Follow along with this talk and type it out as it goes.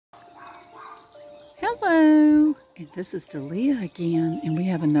Hello, and this is Dalia again, and we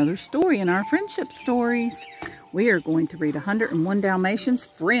have another story in our friendship stories. We are going to read 101 Dalmatians,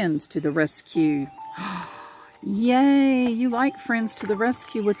 Friends to the Rescue. Yay, you like Friends to the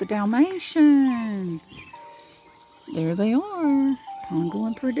Rescue with the Dalmatians. There they are, Pongo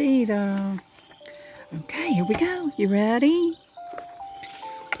and Perdita. Okay, here we go. You ready?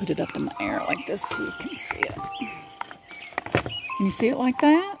 Put it up in the air like this so you can see it. Can you see it like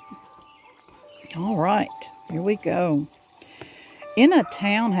that? All right, here we go. In a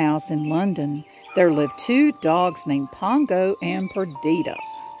townhouse in London, there lived two dogs named Pongo and Perdita,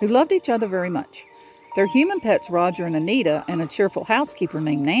 who loved each other very much. Their human pets, Roger and Anita, and a cheerful housekeeper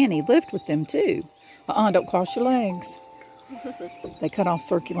named Nanny lived with them too. Don't cross your legs. They cut off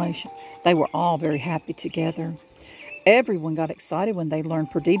circulation. They were all very happy together. Everyone got excited when they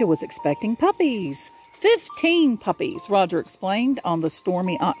learned Perdita was expecting puppies. 15 puppies, Roger explained on the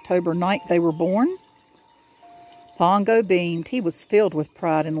stormy October night they were born. Pongo beamed. He was filled with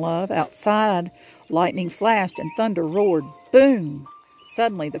pride and love. Outside, lightning flashed and thunder roared. Boom!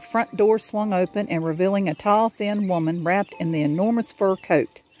 Suddenly, the front door swung open and revealing a tall, thin woman wrapped in the enormous fur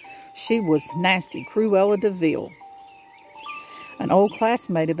coat. She was nasty Cruella de Vil, an old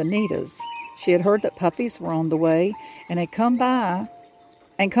classmate of Anita's. She had heard that puppies were on the way and had come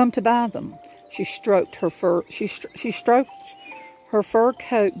to buy them. She stroked her fur. She stroked her fur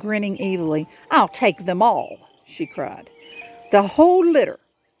coat, grinning evilly. "I'll take them all," she cried. "The whole litter."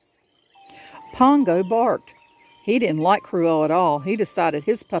 Pongo barked. He didn't like Cruella at all. He decided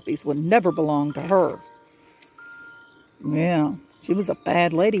his puppies would never belong to her. Yeah, she was a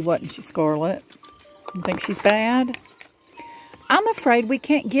bad lady, wasn't she, Scarlet? You think she's bad? "I'm afraid we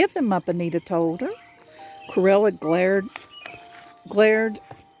can't give them up," Anita told her. Cruella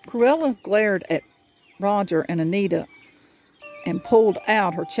glared at Roger and Anita and pulled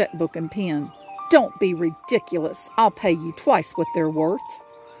out her checkbook and pen. "Don't be ridiculous. I'll pay you twice what they're worth."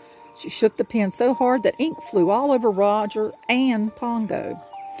 She shook the pen so hard that ink flew all over Roger and Pongo.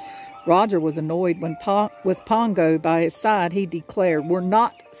 Roger was annoyed when with Pongo by his side, he declared, "We're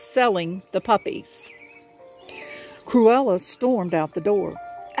not selling the puppies." Cruella stormed out the door.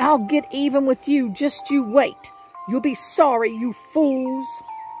 "I'll get even with you. Just you wait. You'll be sorry, you fools."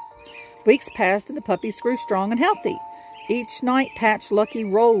 Weeks passed and the puppies grew strong and healthy. Each night Patch, Lucky,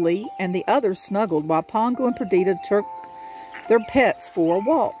 Rolly, and the others snuggled while Pongo and Perdita took their pets for a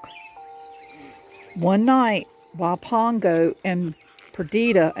walk. One night, while Pongo and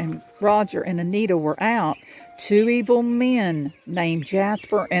Perdita and Roger and Anita were out, two evil men named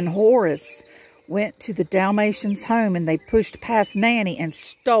Jasper and Horace went to the Dalmatians' home, and they pushed past Nanny and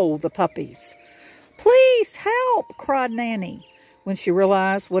stole the puppies. "Please help!" cried Nanny when she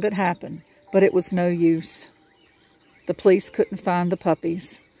realized what had happened, but it was no use. The police couldn't find the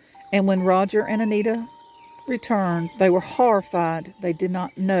puppies, and when Roger and Anita returned, they were horrified. They did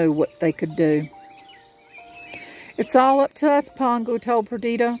not know what they could do. "It's all up to us," Pongo told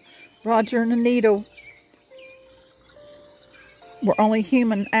Perdita. "Roger and Anita were only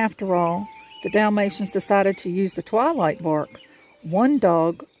human after all." The Dalmatians decided to use the twilight bark. One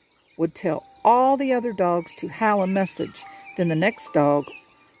dog would tell all the other dogs to howl a message. Then the next dog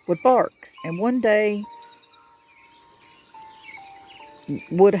would bark, and one day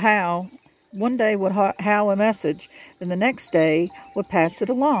would howl a message, then the next day would pass it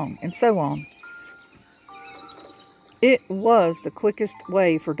along, and so on. It was the quickest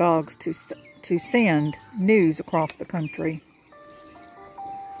way for dogs to send news across the country.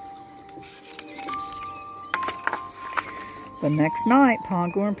 The next night,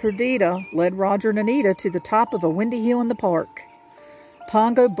 Pongo and Perdita led Roger and Anita to the top of a windy hill in the park.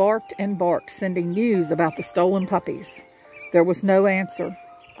 Pongo barked and barked, sending news about the stolen puppies. There was no answer.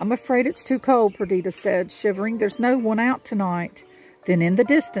 "I'm afraid it's too cold," Perdita said, shivering. "There's no one out tonight." Then in the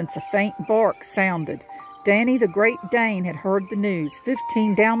distance, a faint bark sounded. Danny the Great Dane had heard the news.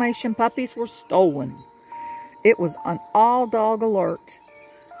 15 Dalmatian puppies were stolen. It was an all-dog alert.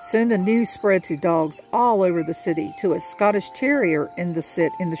 Soon the news spread to dogs all over the city, to a Scottish Terrier in the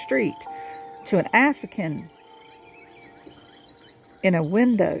street, to an African in a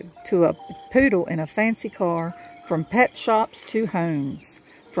window, to a poodle in a fancy car, from pet shops to homes,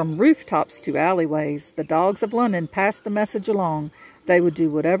 from rooftops to alleyways. The dogs of London passed the message along. They would do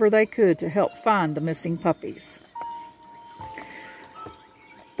whatever they could to help find the missing puppies.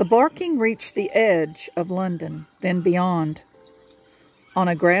 The barking reached the edge of London, then beyond. On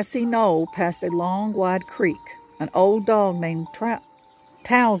a grassy knoll past a long, wide creek, an old dog named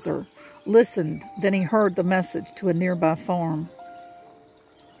Towser listened. Then he heard the message to a nearby farm.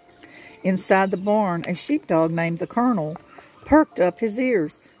 Inside the barn, a sheepdog named the Colonel perked up his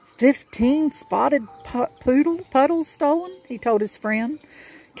ears. 15 spotted puddles stolen, he told his friend,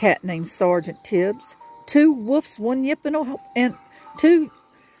 cat named Sergeant Tibbs. 2 wolves, 1 yip, and 2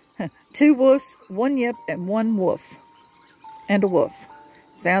 wolves, 1 yip, and 1 wolf. And a wolf.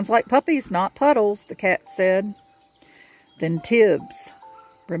 Sounds like puppies, not puddles, the cat said. Then Tibbs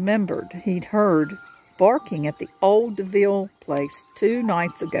remembered he'd heard barking at the old DeVille place 2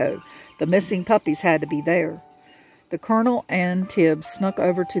 nights ago. The missing puppies had to be there. The Colonel and Tibbs snuck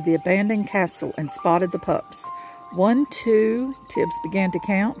over to the abandoned castle and spotted the pups. 1, 2, Tibbs began to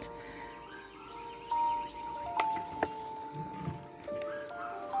count.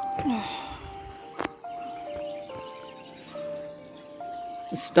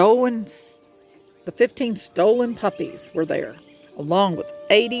 The 15 stolen puppies were there, along with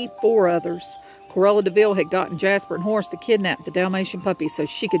 84 others. Cruella DeVille had gotten Jasper and Horace to kidnap the Dalmatian puppies so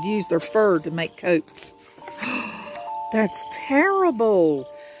she could use their fur to make coats. That's terrible.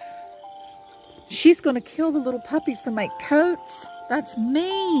 She's going to kill the little puppies to make coats? That's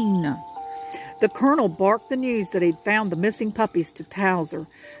mean. The Colonel barked the news that he'd found the missing puppies to Towser,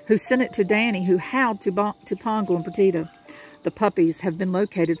 who sent it to Danny, who howled to Pongo and Perdita. The puppies have been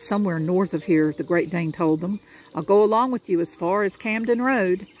located somewhere north of here, the Great Dane told them. I'll go along with you as far as Camden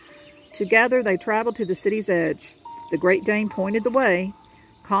Road. Together they traveled to the city's edge. The Great Dane pointed the way.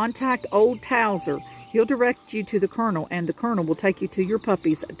 Contact old Towser. He'll direct you to the Colonel, and the Colonel will take you to your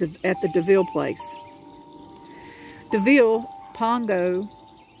puppies at the DeVille place. DeVille, Pongo,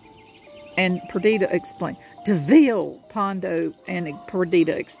 and Perdita explained. DeVille, Pongo, and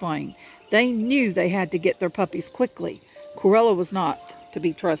Perdita explained. They knew they had to get their puppies quickly. Cruella was not to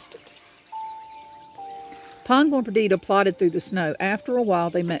be trusted. Pongo and Perdita plodded through the snow. After a while,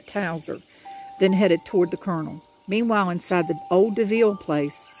 they met Towser, then headed toward the Colonel. Meanwhile, inside the old DeVille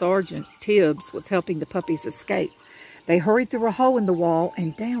place, Sergeant Tibbs was helping the puppies escape. They hurried through a hole in the wall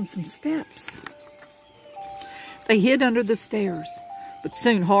and down some steps. They hid under the stairs, but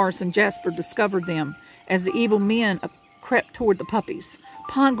soon Horace and Jasper discovered them as the evil men crept toward the puppies.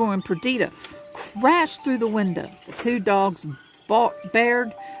 Pongo and Perdita crashed through the window. The 2 dogs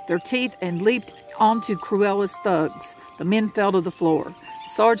bared their teeth and leaped onto Cruella's thugs. The men fell to the floor.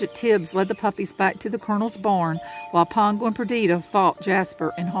 Sergeant Tibbs led the puppies back to the Colonel's barn while Pongo and Perdita fought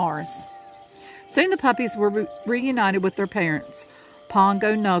Jasper and Horace. Soon the puppies were reunited with their parents.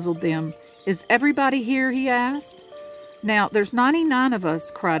 Pongo nuzzled them. Is everybody here? He asked. Now, there's 99 of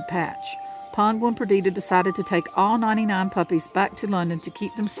us, cried Patch. Pongo and Perdita decided to take all 99 puppies back to London to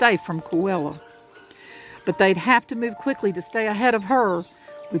keep them safe from Cruella. But they'd have to move quickly to stay ahead of her.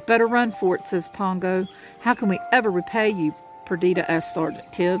 We'd better run for it, says Pongo. How can we ever repay you? Perdita asked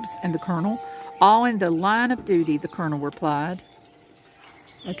Sergeant Tibbs and the Colonel. All in the line of duty, the Colonel replied.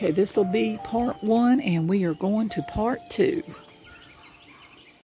 Okay, this will be part 1, and we are going to part 2.